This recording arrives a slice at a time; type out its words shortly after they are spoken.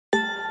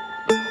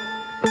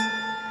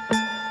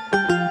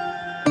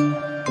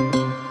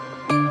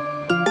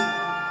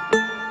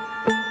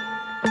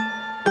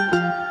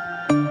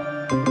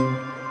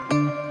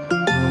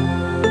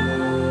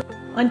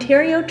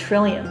Ontario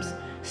Trilliums.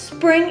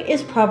 Spring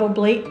is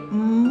probably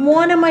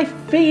one of my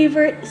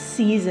favorite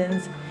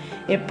seasons.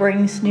 It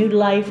brings new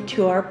life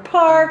to our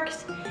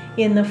parks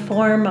in the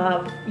form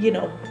of,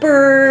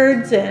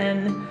 birds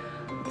and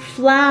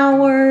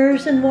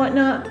flowers and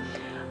whatnot.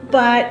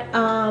 But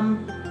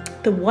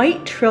the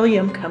white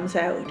trillium comes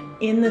out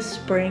in the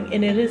spring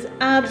and it is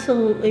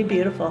absolutely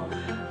beautiful.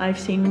 I've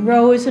seen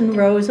rows and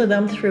rows of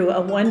them through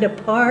Awenda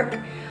Park.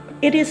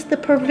 It is the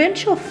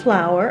provincial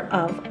flower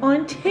of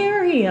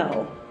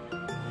Ontario.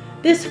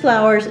 This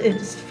flower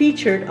is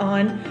featured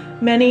on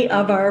many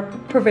of our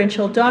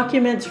provincial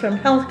documents, from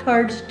health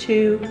cards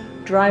to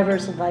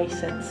driver's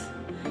license.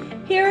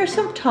 Here are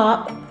some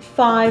top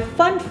 5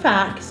 fun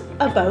facts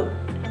about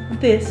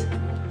this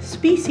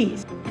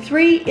species.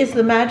 3 is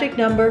the magic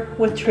number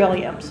with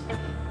trilliums.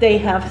 They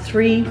have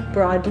 3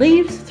 broad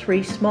leaves,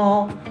 3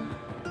 small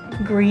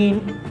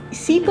green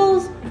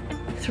sepals,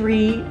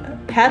 3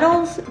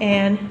 petals,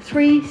 and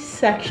 3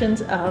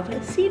 sections of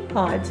seed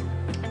pods.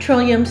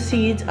 Trillium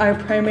seeds are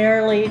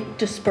primarily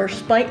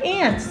dispersed by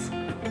ants.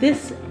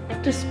 This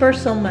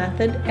dispersal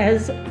method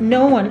is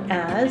known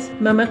as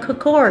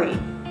mimicry.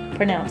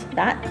 Pronounce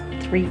that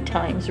 3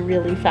 times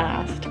really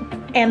fast.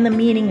 And the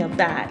meaning of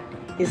that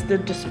is the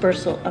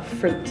dispersal of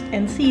fruits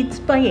and seeds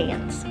by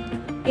ants.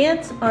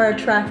 Ants are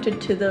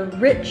attracted to the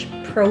rich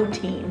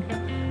protein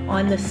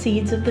on the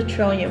seeds of the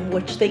trillium,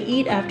 which they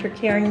eat after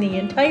carrying the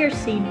entire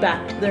seed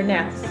back to their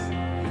nests.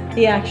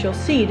 The actual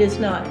seed is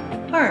not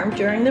harmed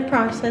during the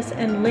process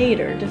and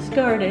later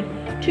discarded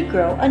to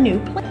grow a new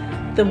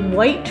plant. The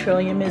white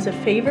trillium is a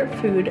favorite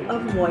food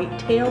of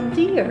white-tailed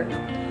deer.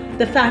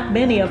 The fact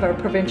many of our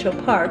provincial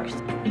parks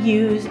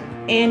use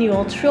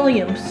annual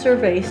trillium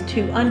surveys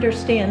to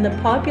understand the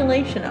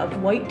population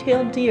of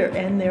white-tailed deer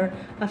and their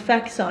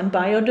effects on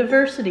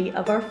biodiversity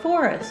of our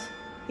forests.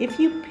 If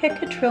you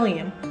pick a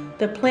trillium,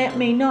 the plant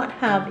may not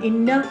have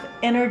enough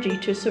energy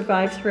to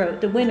survive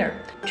throughout the winter.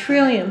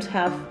 Trilliums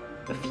have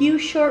a few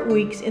short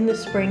weeks in the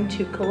spring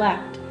to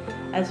collect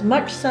as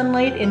much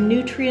sunlight and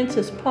nutrients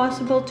as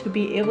possible to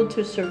be able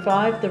to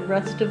survive the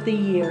rest of the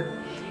year.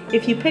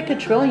 If you pick a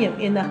trillium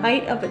in the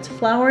height of its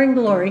flowering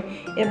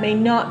glory, it may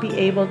not be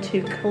able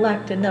to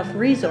collect enough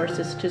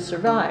resources to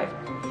survive.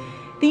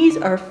 These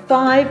are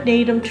 5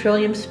 native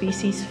trillium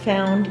species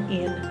found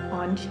in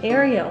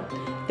Ontario.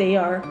 They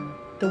are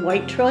the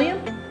white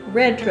trillium,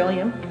 red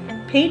trillium,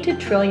 painted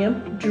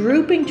trillium,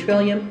 drooping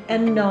trillium,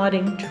 and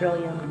nodding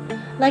trillium.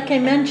 Like I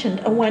mentioned,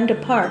 Awenda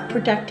Park,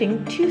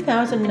 protecting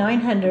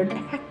 2,900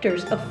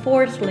 hectares of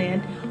forest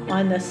land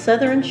on the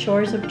southern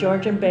shores of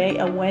Georgian Bay,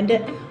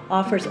 Awenda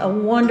offers a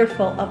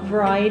wonderful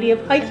variety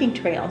of hiking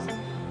trails.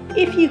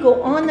 If you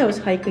go on those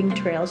hiking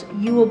trails,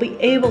 you will be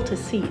able to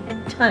see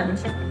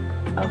tons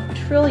of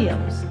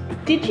trilliums.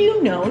 Did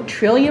you know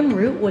trillium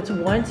root was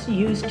once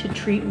used to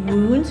treat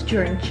wounds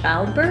during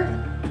childbirth?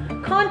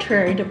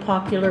 Contrary to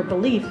popular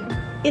belief,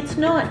 it's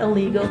not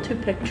illegal to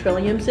pick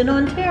trilliums in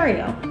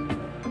Ontario.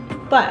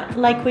 But,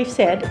 like we've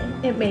said,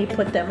 it may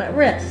put them at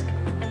risk.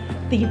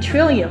 The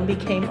trillium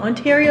became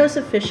Ontario's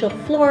official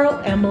floral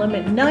emblem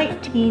in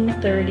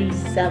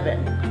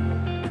 1937.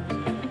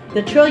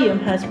 The trillium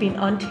has been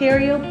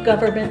Ontario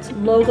government's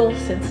logo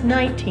since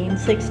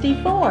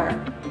 1964.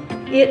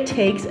 It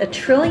takes a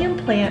trillium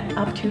plant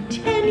up to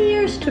 10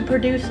 years to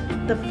produce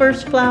the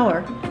first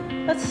flower.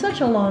 That's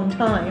such a long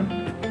time.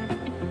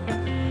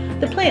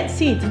 The plant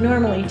seeds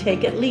normally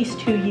take at least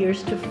 2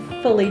 years to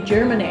fully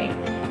germinate,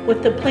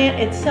 with the plant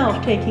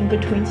itself taking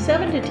between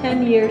 7 to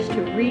 10 years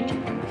to reach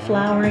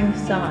flowering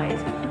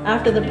size.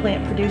 After the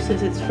plant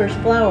produces its first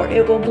flower,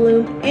 it will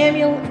bloom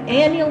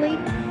annually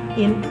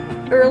in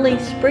early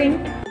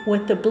spring,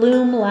 with the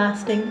bloom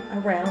lasting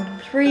around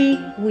 3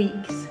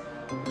 weeks.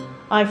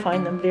 I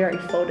find them very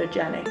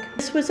photogenic.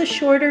 This was a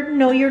shorter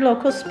Know Your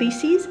Local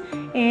Species,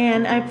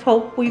 and I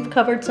hope we've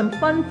covered some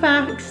fun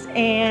facts,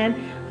 and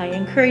I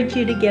encourage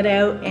you to get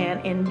out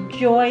and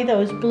enjoy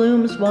those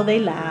blooms while they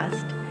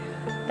last.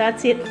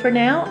 That's it for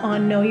now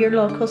on Know Your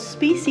Local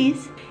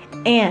Species.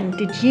 And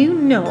did you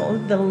know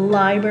the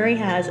library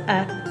has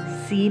a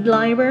seed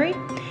library?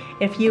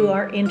 If you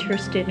are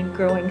interested in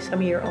growing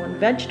some of your own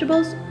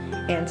vegetables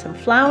and some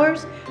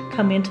flowers,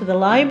 come into the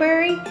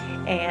library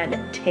and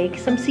take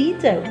some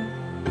seeds out.